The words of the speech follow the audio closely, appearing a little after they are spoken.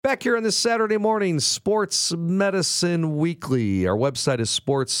Back here on this Saturday morning, Sports Medicine Weekly. Our website is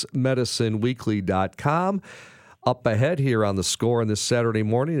sportsmedicineweekly.com. Up ahead here on The Score on this Saturday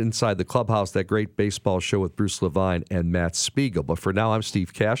morning, inside the clubhouse, that great baseball show with Bruce Levine and Matt Spiegel. But for now, I'm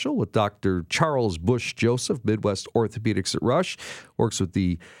Steve Cashel with Dr. Charles Bush Joseph, Midwest Orthopedics at Rush. Works with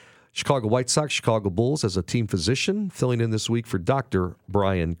the Chicago White Sox, Chicago Bulls as a team physician, filling in this week for Dr.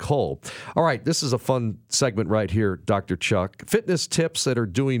 Brian Cole. All right, this is a fun segment right here, Dr. Chuck. Fitness tips that are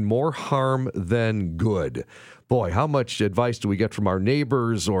doing more harm than good. Boy, how much advice do we get from our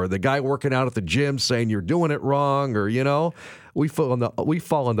neighbors or the guy working out at the gym saying you're doing it wrong, or, we fall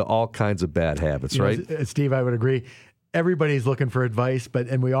into all kinds of bad habits, right? Steve, I would agree. Everybody's looking for advice,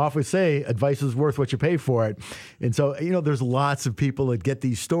 and we often say advice is worth what you pay for it. And so, there's lots of people that get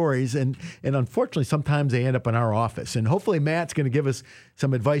these stories, and unfortunately, sometimes they end up in our office. And hopefully, Matt's going to give us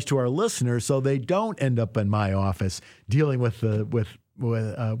some advice to our listeners so they don't end up in my office dealing with a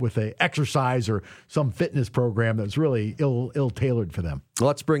exercise or some fitness program that's really ill-tailored for them.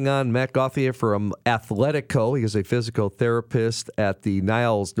 Let's bring on Matt Gauthier from Athletico. He is a physical therapist at the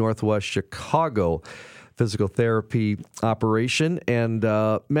Niles Northwest Chicago physical therapy operation. And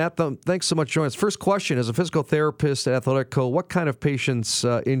Matt, thanks so much for joining us. First question, as a physical therapist at Athletico, what kind of patients'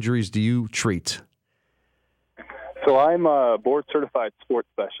 injuries do you treat? So I'm a board-certified sports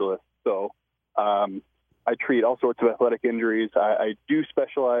specialist. So I treat all sorts of athletic injuries. I do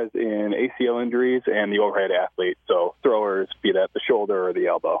specialize in ACL injuries and the overhead athlete, so throwers, be that the shoulder or the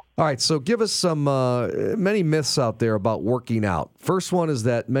elbow. All right, so give us some many myths out there about working out. First one is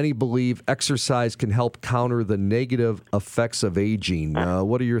that many believe exercise can help counter the negative effects of aging.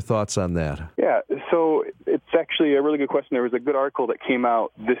 What are your thoughts on that? Yeah, so it's actually a really good question. There was a good article that came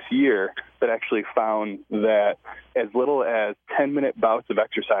out this year that actually found that as little as 10-minute bouts of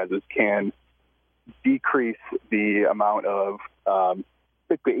exercises can decrease the amount of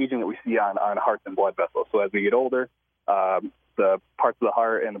basically aging that we see on hearts and blood vessels. So as we get older, the parts of the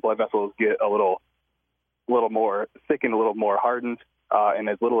heart and the blood vessels get a little more thickened, a little more hardened, and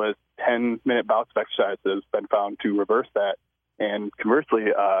as little as 10-minute bouts of exercise has been found to reverse that. And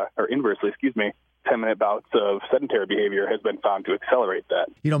conversely, or inversely, 10-minute bouts of sedentary behavior has been found to accelerate that.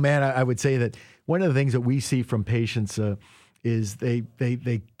 Matt, I would say that one of the things that we see from patients is they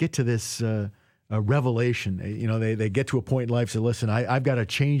get to this a revelation. They get to a point in life, say, listen, I've got to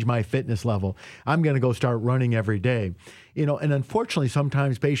change my fitness level. I'm going to go start running every day. And unfortunately,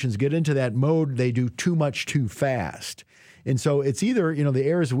 sometimes patients get into that mode, they do too much too fast. And so it's either, the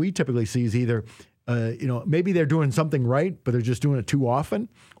errors we typically see is either, maybe they're doing something right, but they're just doing it too often,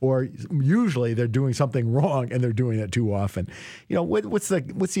 or usually they're doing something wrong and they're doing it too often. What's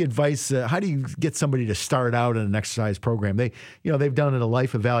the advice? How do you get somebody to start out in an exercise program? They've done a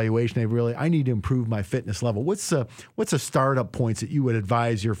life evaluation. I need to improve my fitness level. What's the startup points that you would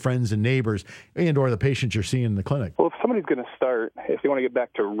advise your friends and neighbors and or the patients you're seeing in the clinic? Well, if somebody's going to start, if they want to get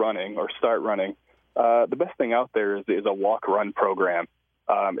back to running or start running, the best thing out there is a walk-run program.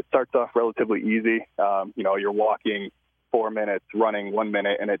 It starts off relatively easy. You're walking 4 minutes, running 1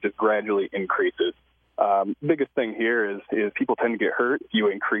 minute, and it just gradually increases. Biggest thing here is people tend to get hurt if you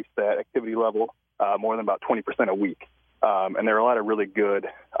increase that activity level more than about 20% a week. And there are a lot of really good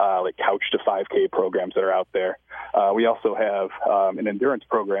like Couch to 5K programs that are out there. We also have an endurance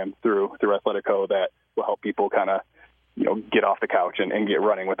program through Athletico that will help people kind of get off the couch and get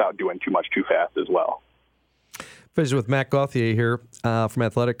running without doing too much too fast as well. Visiting with Matt Gauthier here from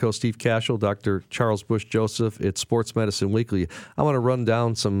Athletico, Steve Cashel, Dr. Charles Bush Joseph. It's Sports Medicine Weekly. I want to run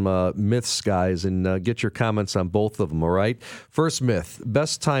down some myths, guys, and get your comments on both of them, all right? First myth,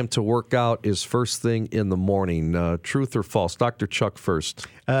 best time to work out is first thing in the morning. Truth or false? Dr. Chuck first.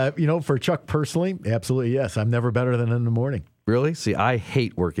 For Chuck personally, absolutely yes. I'm never better than in the morning. Really? See, I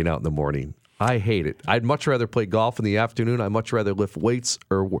hate working out in the morning. I hate it. I'd much rather play golf in the afternoon. I'd much rather lift weights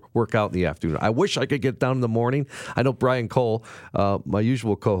or work out in the afternoon. I wish I could get down in the morning. I know Brian Cole, my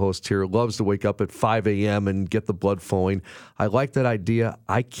usual co-host here, loves to wake up at 5 a.m. and get the blood flowing. I like that idea.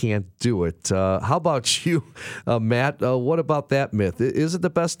 I can't do it. How about you, Matt? What about that myth? Is it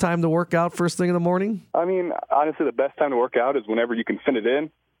the best time to work out first thing in the morning? I mean, honestly, the best time to work out is whenever you can fit it in.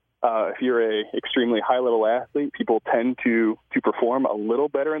 If you're a extremely high-level athlete, people tend to perform a little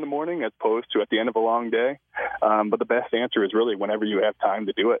better in the morning as opposed to at the end of a long day. But the best answer is really whenever you have time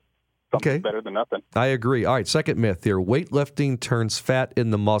to do it. Something's better than nothing. I agree. All right, second myth here. Weightlifting turns fat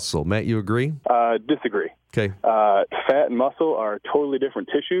into muscle. Matt, you agree? Disagree. Okay. Fat and muscle are totally different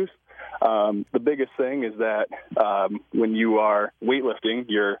tissues. The biggest thing is that when you are weightlifting,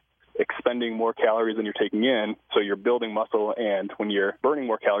 you're expending more calories than you're taking in, so you're building muscle, and when you're burning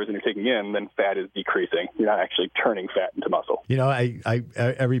more calories than you're taking in, then fat is decreasing. You're not actually turning fat into muscle. You know, I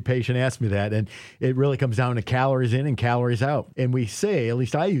every patient asks me that, and it really comes down to calories in and calories out. And we say, at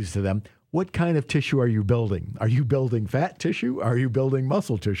least I use to them, what kind of tissue are you building? Are you building fat tissue? Are you building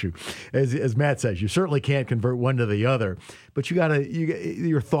muscle tissue? As Matt says, you certainly can't convert one to the other, but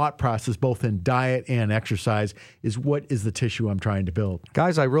your thought process, both in diet and exercise, is what is the tissue I'm trying to build?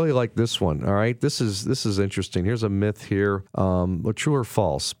 Guys, I really like this one. All right, this is interesting. Here's a myth here. True or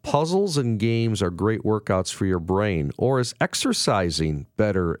false? Puzzles and games are great workouts for your brain, or is exercising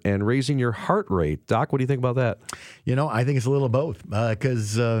better and raising your heart rate? Doc, what do you think about that? You know, I think it's a little of both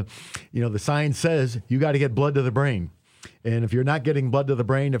because, the science says you got to get blood to the brain. And if you're not getting blood to the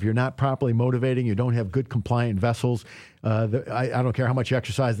brain, if you're not properly motivating, you don't have good compliant vessels, I don't care how much you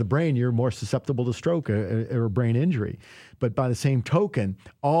exercise the brain, you're more susceptible to stroke or brain injury. But by the same token,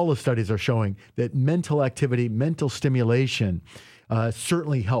 all the studies are showing that mental activity, mental stimulation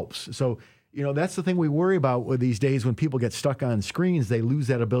certainly helps. So, that's the thing we worry about with these days when people get stuck on screens. They lose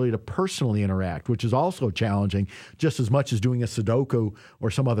that ability to personally interact, which is also challenging just as much as doing a Sudoku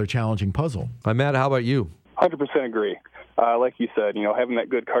or some other challenging puzzle. Matt, how about you? 100% agree. Like you said, having that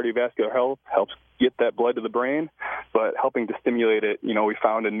good cardiovascular health helps get that blood to the brain, but helping to stimulate it, we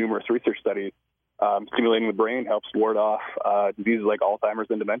found in numerous research studies, stimulating the brain helps ward off diseases like Alzheimer's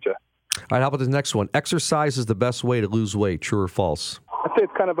and dementia. All right, how about this next one? Exercise is the best way to lose weight, true or false? I'd say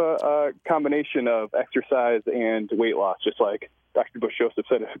it's kind of a combination of exercise and weight loss, just like Dr. Bush-Joseph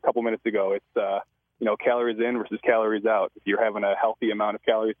said a couple minutes ago. It's, calories in versus calories out. If you're having a healthy amount of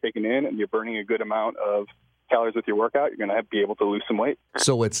calories taken in and you're burning a good amount of calories with your workout, you're going to be able to lose some weight.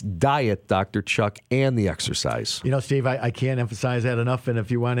 So it's diet, Dr. Chuck, and the exercise. Steve, I can't emphasize that enough. And if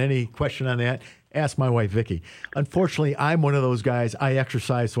you want any question on that, ask my wife, Vicki. Unfortunately, I'm one of those guys. I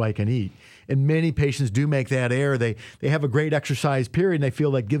exercise so I can eat. And many patients do make that error. They have a great exercise period, and they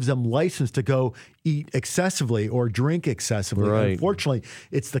feel that gives them license to go eat excessively or drink excessively. Right. Unfortunately,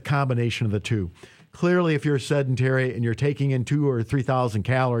 it's the combination of the two. Clearly, if you're sedentary and you're taking in 2,000 or 3,000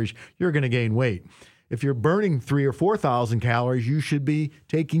 calories, you're going to gain weight. If you're burning 3,000 or 4,000 calories, you should be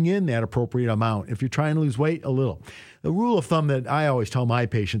taking in that appropriate amount. If you're trying to lose weight, a little. The rule of thumb that I always tell my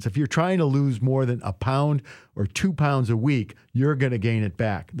patients, if you're trying to lose more than a pound or 2 pounds a week, you're going to gain it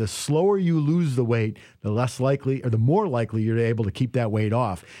back. The slower you lose the weight, the less likely or the more likely you're able to keep that weight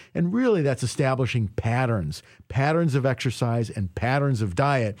off. And really that's establishing patterns of exercise and patterns of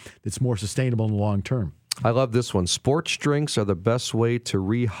diet that's more sustainable in the long term. I love this one. Sports drinks are the best way to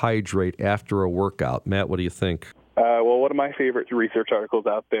rehydrate after a workout. Matt, what do you think? Well, one of my favorite research articles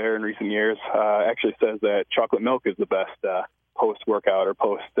out there in recent years actually says that chocolate milk is the best post-workout or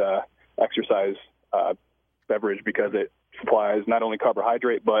post-exercise beverage because it supplies not only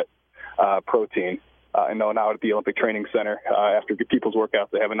carbohydrate but protein. I know now at the Olympic Training Center, after people's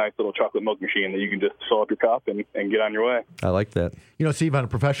workouts, they have a nice little chocolate milk machine that you can just fill up your cup and get on your way. I like that. Steve, on a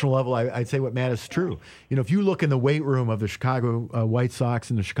professional level, I'd say what Matt is true. If you look in the weight room of the Chicago White Sox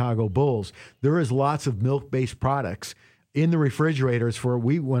and the Chicago Bulls, there is lots of milk-based products in the refrigerators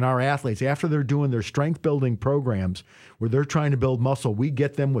when our athletes, after they're doing their strength building programs where they're trying to build muscle, we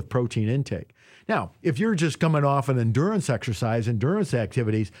get them with protein intake. Now, if you're just coming off an endurance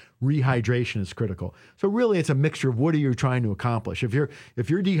activities, rehydration is critical. So really it's a mixture of what are you trying to accomplish. If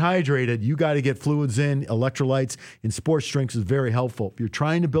you're dehydrated, you got to get fluids in, electrolytes, and sports drinks is very helpful. If you're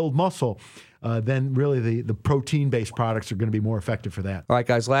trying to build muscle, then really the protein-based products are going to be more effective for that. All right,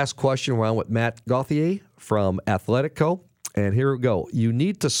 guys, last question. We're on with Matt Gauthier from Athletico. And here we go. You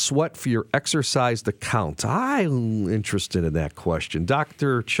need to sweat for your exercise to count. I'm interested in that question.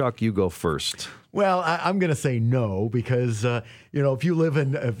 Dr. Chuck, you go first. Well, I'm going to say no because if you live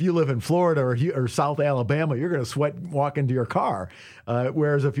in Florida or South Alabama, you're going to sweat walking to your car.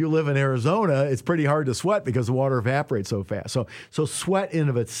 Whereas if you live in Arizona, it's pretty hard to sweat because the water evaporates so fast. So sweat in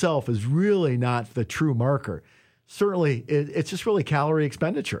of itself is really not the true marker. Certainly, it's just really calorie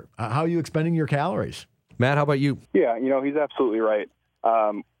expenditure. How are you expending your calories? Matt, how about you? Yeah, he's absolutely right.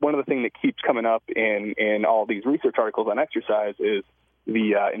 One of the things that keeps coming up in all these research articles on exercise is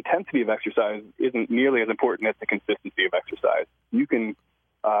the intensity of exercise isn't nearly as important as the consistency of exercise. You can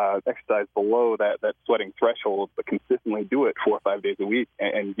exercise below that sweating threshold, but consistently do it 4 or 5 days a week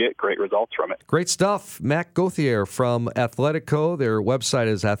and get great results from it. Great stuff. Matt Gauthier from Athletico. Their website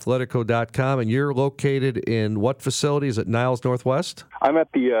is athletico.com, and you're located in what facility? Is it Niles Northwest? I'm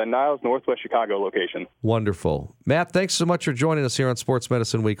at the Niles Northwest Chicago location. Wonderful. Matt, thanks so much for joining us here on Sports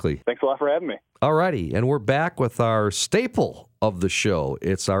Medicine Weekly. Thanks a lot for having me. All righty, and we're back with our staple of the show.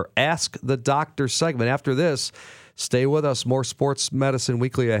 It's our Ask the Doctor segment. After this, Stay with us. More Sports Medicine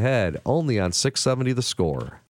Weekly ahead, only on 670 The Score.